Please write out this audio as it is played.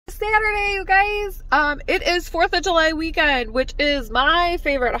Saturday, you guys. It is 4th of July weekend, which is my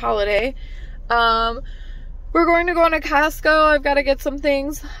favorite holiday. We're going to go into Costco. I've got to get some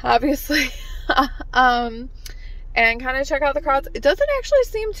things, obviously. And kind of check out the crowds. It doesn't actually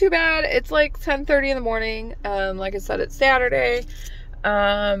seem too bad. It's like 10:30 in the morning. Like I said, it's Saturday.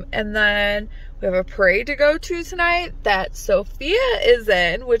 And then we have a parade to go to tonight that Sophia is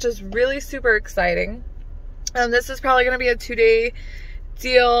in, which is really super exciting. This is probably going to be a 2-day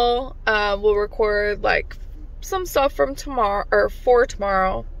deal. We'll record like some stuff from tomorrow, or for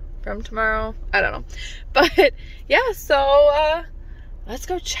tomorrow, from tomorrow, I don't know. But yeah, so let's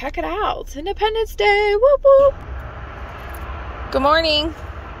go check it out. It's Independence Day, whoop whoop. Good morning.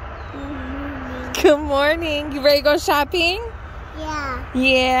 Good morning. You ready to go shopping? Yeah.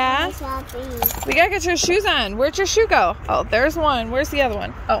 Yeah? Shopping. We gotta get your shoes on. Where'd your shoe go? Oh, there's one. Where's the other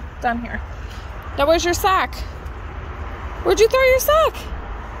one? Oh, down here. Now where's your sock? Where'd you throw your sock?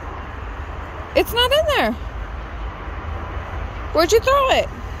 It's not in there. Where'd you throw it?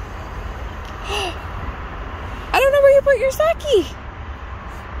 I don't know where you put your socky.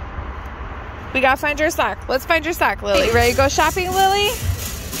 We gotta find your sock. Let's find your sock, Lily. Ready to go shopping, Lily?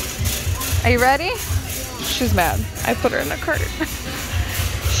 Are you ready? Yeah. She's mad. I put her in the cart.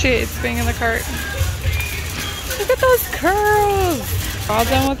 She hates being in the cart. Look at those curls. All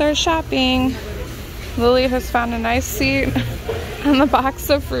done with our shopping. Lily has found a nice seat on the box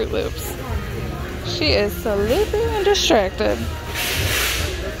of Fruit Loops. She is sleepy and distracted.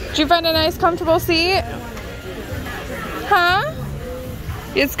 Did you find a nice comfortable seat? Huh?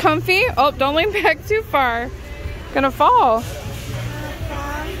 It's comfy? Oh, don't lean back too far. Gonna fall.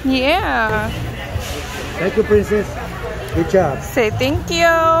 Yeah. Thank you, princess. Good job. Say thank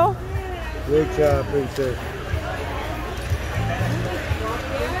you. Good job, princess.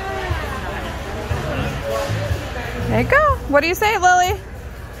 There you go. What do you say, Lily?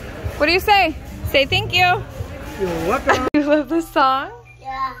 What do you say? Say thank you. You're welcome. You love this song?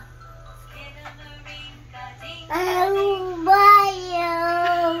 Yeah.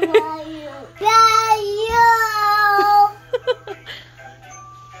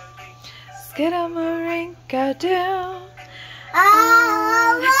 Skidamarinka-doo.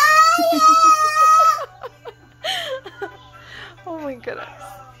 Oh my goodness.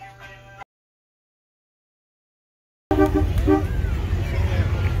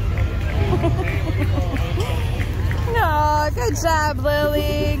 No, good job,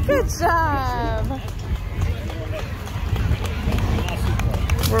 Lily. Good job.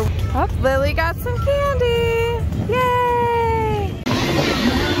 Oh, Lily got some candy. Yay!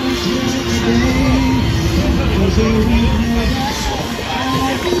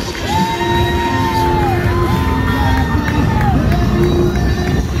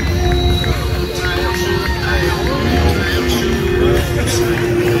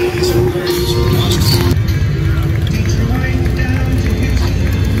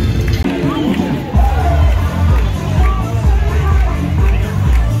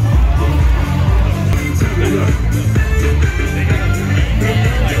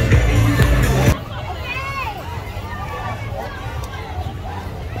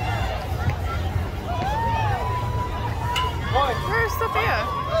 Where's Sophia?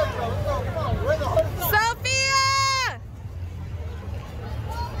 Sophia!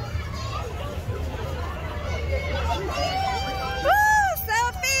 Woo!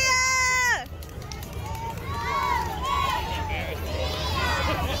 Sophia!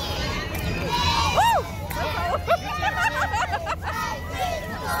 Woo!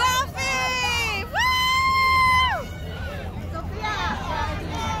 Sophie! Woo!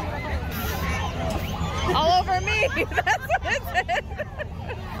 All over me. That's what it is.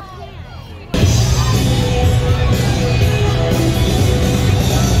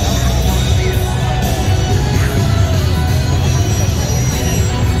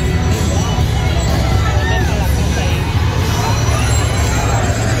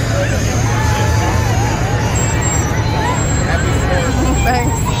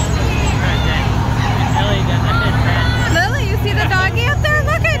 Thanks. Lily, you see the doggy up there?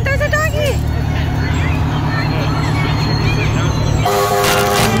 Look it, there's a doggy.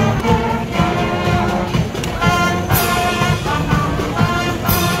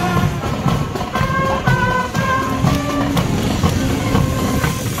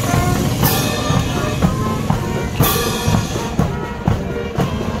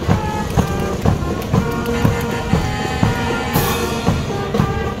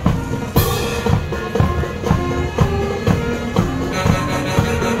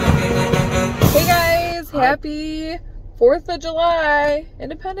 Happy 4th of July,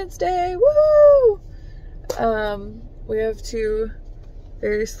 Independence Day, woohoo! We have to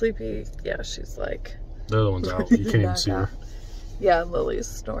very sleepy. Yeah, she's like... The other one's out. You can't even see her. Yeah, Lily's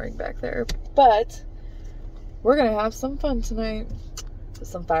snoring back there. But we're going to have some fun tonight with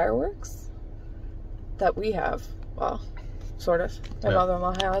some fireworks that we have. Well, sort of. My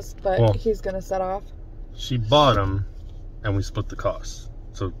mother-in-law has, but he's going to set off. She bought them, and we split the cost.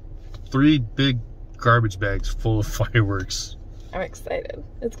 So 3 big garbage bags full of fireworks. I'm excited.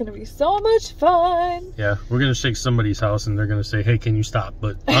 It's going to be so much fun. Yeah, we're going to shake somebody's house, and they're going to say, hey, can you stop?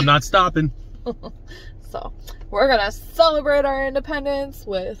 But I'm not stopping. So we're going to celebrate our independence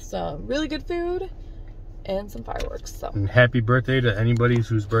with some really good food and some fireworks. So. And happy birthday to anybody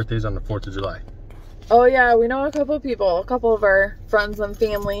whose birthday's on the 4th of July. Oh yeah, we know a couple of people. A couple of our friends and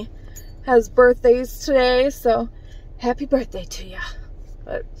family has birthdays today. So happy birthday to you.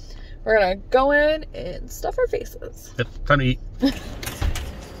 But we're going to go in and stuff our faces. Yep, time to eat.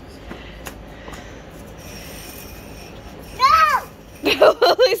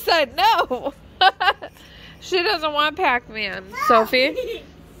 Lily said no. She doesn't want Pac-Man. Sophie?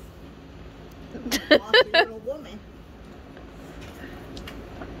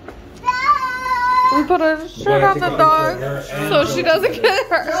 We put a shirt on the dog so she doesn't get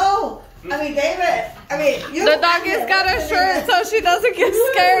hurt. No! I mean, David, the doggy's got a shirt so she doesn't get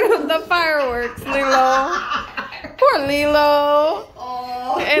scared of the fireworks, Lilo. Poor Lilo.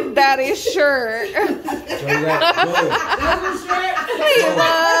 oh, And Daddy's shirt.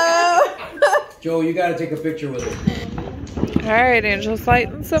 Lilo. Joe, you gotta take a picture with it. Alright, Angel's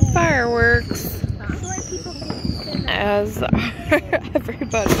lighting some fireworks. As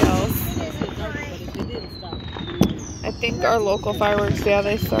everybody else. I think our local fireworks, yeah,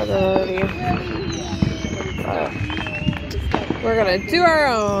 they started already. But we're gonna do our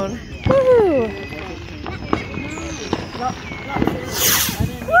own. Woo!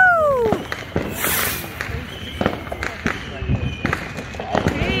 Woo!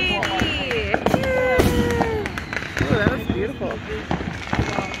 Baby! Ooh, that was beautiful.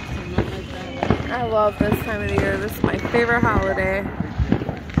 I love this time of the year. This is my favorite holiday.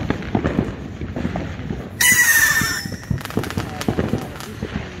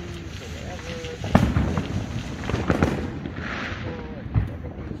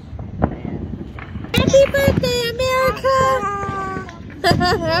 Happy birthday, America!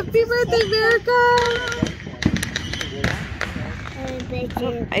 Happy birthday, America!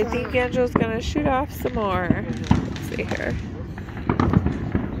 I think Angel's gonna shoot off some more. Let's see here.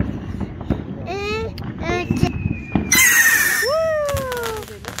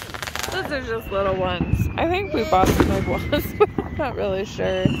 Those are just little ones. I think we bought some big ones, but I'm not really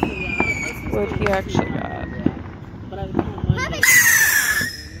sure what he actually got.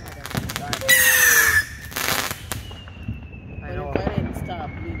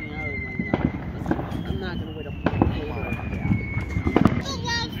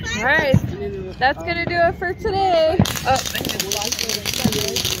 Alright, that's gonna do it for today.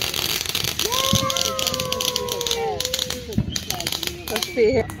 Let's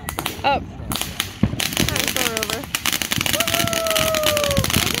see here. Up. Time for over.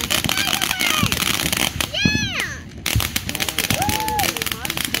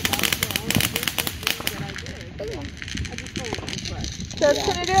 That's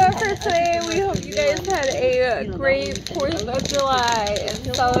gonna do it for today. We hope you guys had a great 4th of July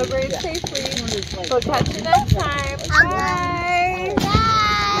and celebrate safely. We'll catch you next time. Bye.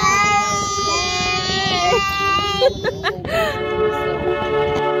 Bye.